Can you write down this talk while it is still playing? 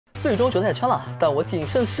最终决赛圈了，但我仅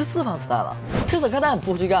剩14发子弹了。生死看淡，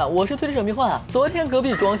不服就干，我是推理者蜜獾啊！昨天隔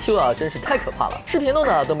壁装修啊，真是太可怕了，视频弄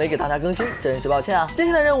的都没给大家更新，真是抱歉啊。今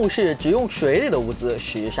天的任务是只用水里的物资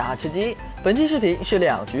食杀吃鸡。本期视频是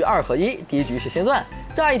2局2合1，第一局是星钻。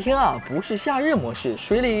乍一听啊，不是夏日模式，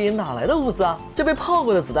水里哪来的物资啊？这被泡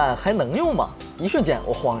过的子弹还能用吗？一瞬间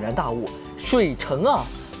我恍然大悟，水城啊！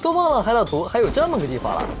都忘了海岛图还有这么个地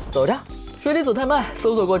方了。走着。水里走太慢，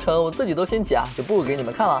搜索过程我自己都先急啊，就不给你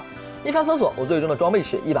们看了。一番搜索，我最终的装备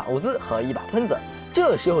是一把物资和一把喷子。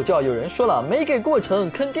这时候就要有人说了，没给过程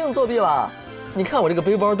肯定作弊了。你看我这个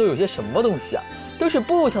背包都有些什么东西啊？都是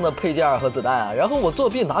步枪的配件和子弹啊，然后我作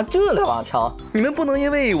弊拿这2把枪。你们不能因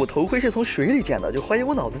为我头盔是从水里捡的，就怀疑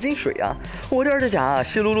我脑子进水啊！我这2只甲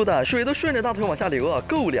湿漉漉的，水都顺着大腿往下流啊，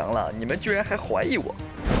够凉了，你们居然还怀疑我。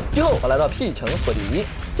之后我来到 P 城所第1，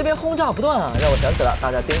这边轰炸不断啊，让我想起了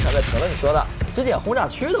大家经常在评论里说的只捡轰炸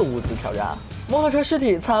区的物资挑战。摩托车尸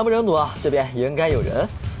体惨不忍睹啊，这边应该有人。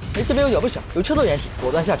哎，这边有脚步声，有车头掩体，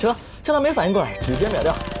果断下车，趁他没反应过来直接秒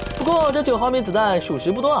掉。不过这9毫米子弹属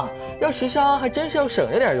实不多啊，要实杀还真是要省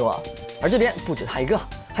着点用啊。而这边不止他一个，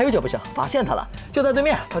还有脚步声，发现他了，就在对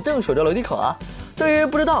面，他正守着楼梯口啊。对于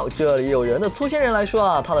不知道这里有人的粗心人来说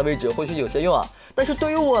啊，他的位置或许有些用啊，但是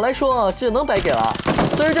对于我来说只能白给了。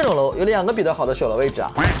所以这种楼有2个比较好的守楼位置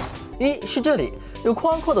啊，一是这里有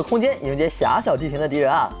宽阔的空间迎接狭小地形的敌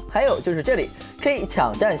人啊，还有就是这里可以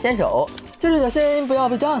抢占先手，就是小心不要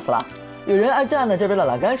被炸死了。有人爱站在这边的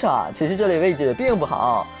栏杆上啊，其实这里位置并不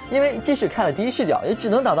好，因为即使看了第一视角，也只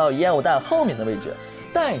能打到烟雾弹后面的位置。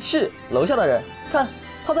但是楼下的人看，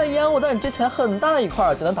他在烟雾弹之前很大一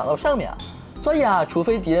块就能打到上面啊，所以啊，除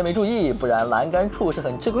非敌人没注意，不然栏杆处是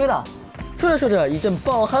很吃亏的。说着说着，一阵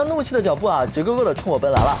饱含怒气的脚步啊，直勾勾的冲我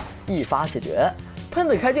奔来了，一发解决。喷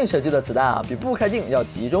子开镜射击的子弹啊，比不开镜要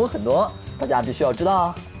集中很多，大家必须要知道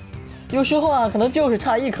啊。有时候啊，可能就是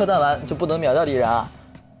差1颗弹丸就不能秒掉敌人啊。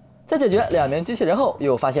在解决2名机器人后，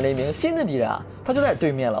又发现了1名新的敌人啊，他就在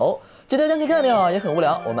对面楼，直接将其干掉也很无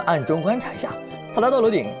聊，我们暗中观察一下。他来到楼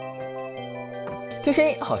顶，听声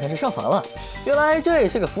音好像是上房了，原来这也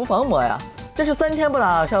是个伏房模呀。这是3天不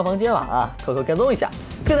打上房揭瓦啊，偷偷跟踪一下。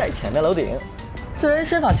就在前面楼顶，此人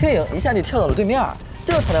身法轻盈，一下就跳到了对面。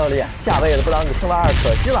这材料力，下辈子不当个青蛙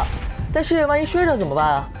可惜了。但是万一摔着怎么办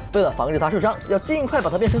啊？为了防止他受伤，要尽快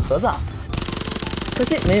把他变成盒子啊！可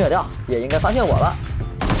惜没秒掉，也应该发现我了。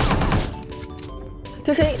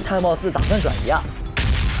听声音，他貌似打算转移啊！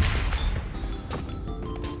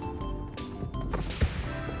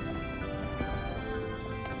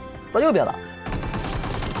到右边了，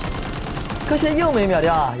可惜又没秒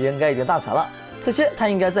掉啊，应该已经大残了。此时他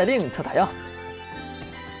应该在另一侧打药，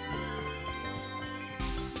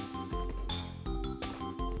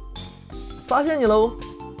发现你喽！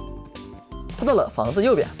他到了房子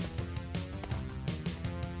右边，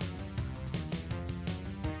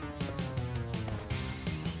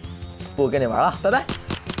不跟你玩了，拜拜！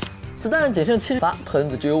子弹仅剩70发，喷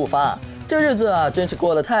子只有5发，这日子啊真是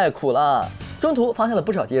过得太苦了。中途发现了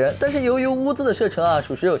不少敌人，但是由于物资的射程啊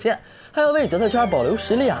属实有限，还要为决赛圈保留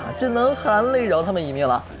实力啊，只能含泪饶他们一命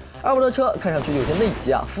了。而我的车看上去有些内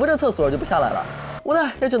急啊，扶着厕所就不下来了，无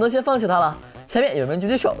奈也只能先放弃它了。前面有名狙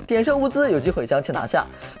击手，点上物资有机会将其拿下，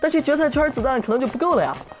但是决赛圈子弹可能就不够了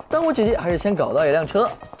呀。当务之急还是先搞到一辆车，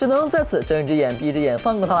只能在此睁一只眼闭一只眼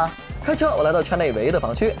放过他了。开车我来到圈内唯一的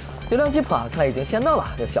防区，有辆吉普啊，看来已经先到了，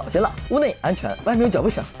要小心了。屋内安全，外面有脚步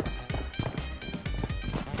声。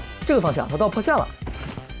这个方向他到坡下了，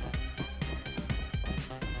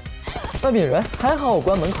外面有人，还好我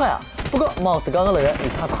关门快啊。不过貌似刚刚的人与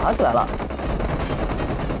他打起来了，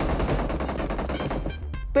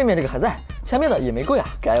背面这个还在，前面的也没过呀，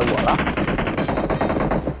该我了。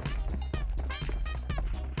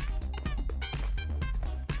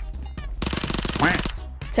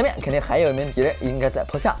前面肯定还有一名敌人，应该在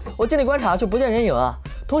坡下。我尽力观察，却不见人影啊。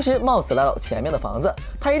同时貌似来到前面的房子，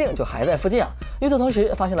他一定就还在附近啊。与此同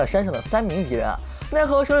时，发现了山上的3名敌人啊，奈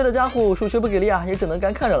何手里的家伙属实不给力啊，也只能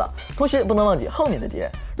干看着了。同时不能忘记后面的敌人，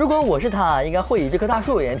如果我是他，应该会以这棵大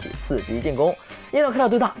树为掩体，伺机进攻。眼角看到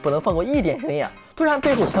对大，不能放过一点声音啊！突然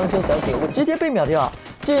背后枪声响起，我直接被秒掉，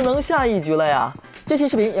只能下一局了呀。这期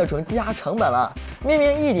视频要成积压成本了，明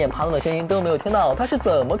明一点爬动的声音都没有听到，他是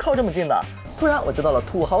怎么靠这么近的？突然我接到了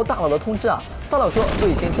土豪大佬的通知啊，大佬说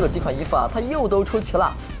最新出的几款衣服啊，他又都出齐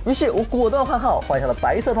了。于是我果断换号，换上了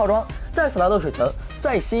白色套装，再次来到水城。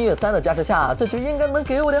在新月3的加持下，这局应该能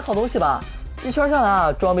给我点好东西吧？一圈下来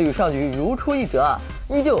啊，装备与上局如出一辙啊，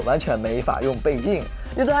依旧完全没法用倍镜。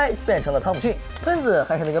有的还变成了汤姆逊，喷子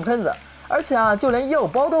还是那根喷子，而且啊，就连药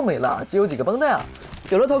包都没了，只有几个绷带啊。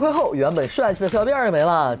有了头盔后，原本帅气的小辫也没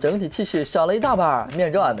了，整体气势少了一大半，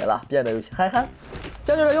面罩也没了，变得有些憨憨。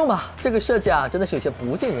将就着用吧。这个设计啊，真的是有些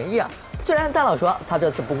不尽人意啊。虽然大佬说他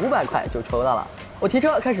这次不500块就抽到了，我提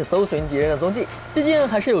车开始搜寻敌人的踪迹，毕竟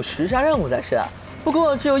还是有10杀任务在身啊。不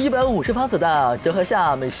过只有150发子弹啊，折合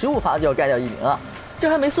下每15发就要盖掉1名啊。这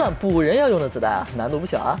还没算补人要用的子弹啊，难度不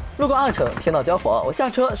小啊。路过2城，听到交火，我下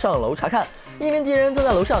车上楼查看，一名敌人正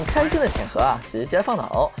在楼上开心的舔盒啊，直接放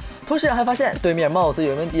倒。同时还发现对面貌似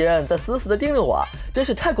有一名敌人在死死的盯着我，真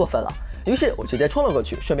是太过分了。于是我直接冲了过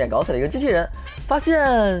去，顺便搞死了一个机器人。发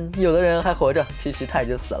现有的人还活着，其实他已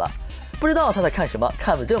经死了。不知道他在看什么，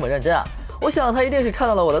看得这么认真啊！我想他一定是看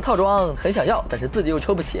到了我的套装，很想要，但是自己又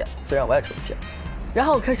抽不起，虽然我也抽不起。然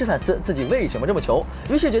后开始反思自己为什么这么穷，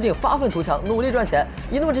于是决定发愤图强，努力赚钱。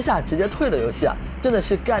一怒之下直接退了游戏啊，真的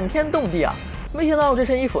是感天动地啊！没想到这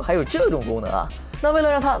身衣服还有这种功能啊！那为了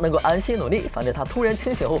让他能够安心努力，防止他突然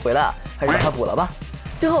清醒后回来啊，还是让他补了吧。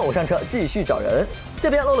之后我上车继续找人，这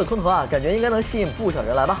边漏了空投啊，感觉应该能吸引不少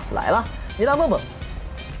人来吧。来了，你当蹦蹦，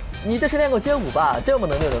你这是练过街舞吧？这么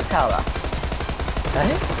能扭能跳的。哎，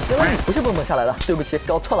原来你不是蹦蹦下来的，对不起，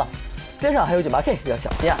搞错了。边上还有98K，要小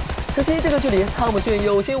心啊！可惜这个距离汤姆逊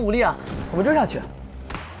有心无力啊，我们追上去。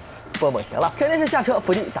蹦蹦停了，肯定是下车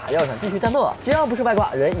伏地打药上继续战斗啊！只要不是外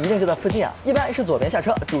挂，人一定就在附近啊。一般是左边下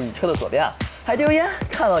车，注意车的左边啊。还丢烟，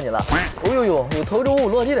看到你了！哦呦呦，有投掷物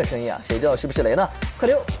落地的声音啊，谁知道是不是雷呢？快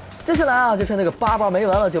丢！接下来啊，就是那个8包没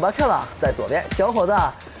完了98K了，在左边，小伙子，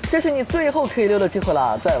这是你最后可以溜的机会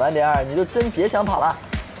了，再晚点你就真别想跑了。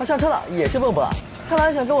他上车了，也是蹦蹦啊，看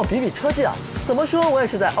来想跟我比比车技啊。怎么说我也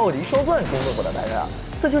是在奥迪双钻工作过的男人啊。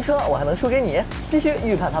4驱车我还能输给你？必须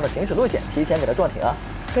预判它的行驶路线，提前给它撞停啊！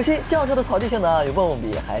可惜轿车的草地性能与蹦蹦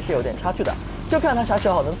比还是有点差距的，就看他啥时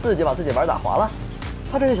候能自己把自己玩打滑了。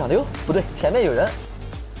他这是想溜？不对，前面有人。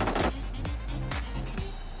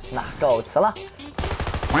那告辞了。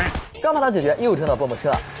刚把他解决，又听到蹦蹦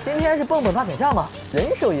车。今天是蹦蹦大请假吗？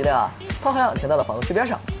人手一辆啊！他好像停到了防区边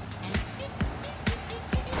上。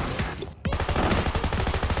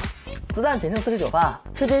子弹仅剩49发，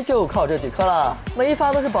吃鸡就靠这几颗了，每一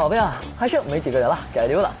发都是宝贝啊！还剩没几个人了，该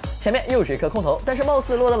溜了。前面又是一颗空投，但是貌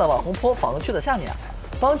似落到了网红坡防区的下面啊。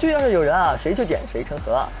防区要是有人啊，谁就捡谁成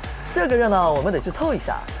盒。这个热闹我们得去凑一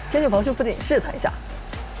下，先去防区附近试探一下。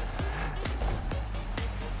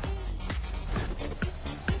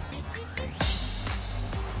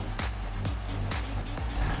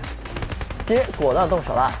敌人果断动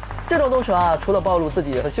手了，这种动手啊，除了暴露自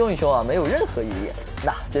己和凶一凶啊，没有任何意义。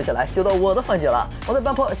那接下来就到我的环节了，我在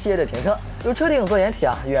半坡歇着停车，有车顶做掩体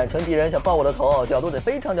啊，远程敌人想爆我的头，角度得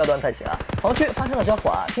非常刁钻才行啊。防区发生了交火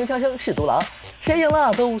啊，听枪声是独狼，谁赢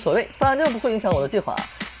了都无所谓，反正不会影响我的计划。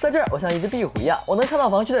在这儿，我像一只壁虎一样，我能看到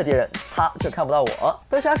防区的敌人，他却看不到我。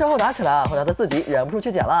等啥时候打起来，或者他自己忍不住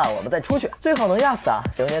去捡了，我们再出去，最好能压死啊，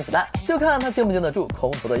省点子弹，就看他经不经得住空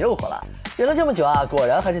投的诱惑了。忍了这么久啊，果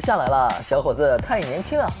然还是下来了，小伙子太年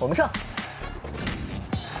轻了，我们上。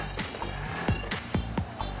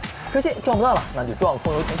可惜撞不到了，那就撞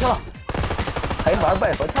空投停车了。还玩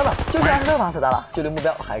拜佛枪了，就是26发子弹了，距离目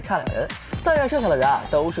标还差2人。但愿剩下的人啊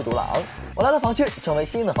都是独狼。我来到防区，成为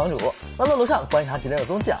新的房主，来到楼上观察敌人的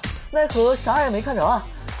踪迹啊，奈何啥也没看着啊。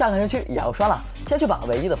下个山区也要刷了，先去把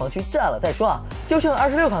唯一的防区占了再说啊。就剩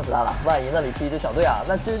26发子弹了，万一那里是一支小队啊，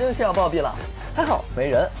那指定是要暴毙了。还好没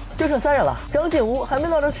人，就剩3人了。刚进屋还没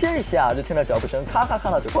落着歇一歇啊，就听着脚步声咔咔咔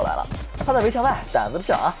的就过来了。他在围墙外，胆子不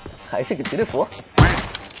小啊，还是个吉利服。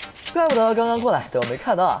怪不得刚刚过来都没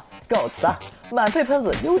看到啊。告辞啊，满配喷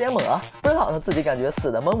子有点猛啊，不知道他自己感觉死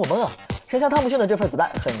的懵不懵啊。神像汤姆逊的这份子弹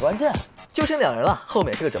很关键，就剩2人了，后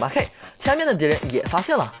面是个98K，前面的敌人也发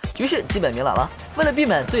现了，局势基本明朗了。为了避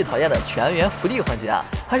免最讨厌的全员伏地环节啊，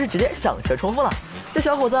还是直接上车冲锋了。这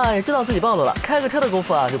小伙子也知道自己暴露了，开个车的功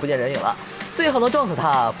夫啊就不见人影了，最好能撞死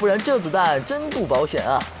他，不然这子弹真不保险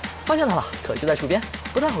啊。发现他了，可就在树边，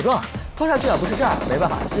不太好撞，拖下去啊不是这儿，没办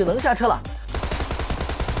法，只能下车了。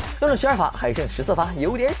用了12发，还剩14发，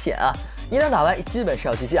有点险啊！一旦打完，基本是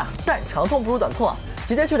要GG啊，但长痛不如短痛啊，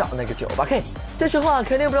直接去找那个98K。这时候啊，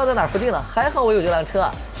肯定不知道在哪儿伏地呢，还好我有这辆车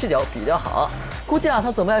啊，视角比较好。估计啊，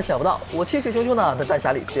他怎么也想不到，我气势汹汹的，但弹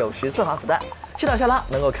匣里只有14发子弹，是打下拉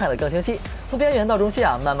能够看得更清晰。从边缘到中心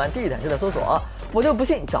啊，慢慢地毯式的搜索，我就不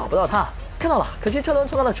信找不到他。看到了，可惜车轮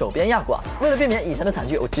从他的手边压过，为了避免以前的惨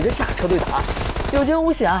剧，我直接下车对打，有惊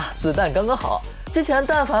无险啊，子弹刚刚好。之前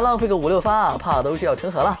但凡浪费个5、6发啊，怕都是要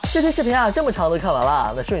成盒了。这期视频啊这么长都看完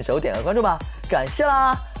了，那顺手点个关注吧，感谢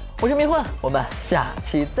啦！我是迷混，我们下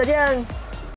期再见。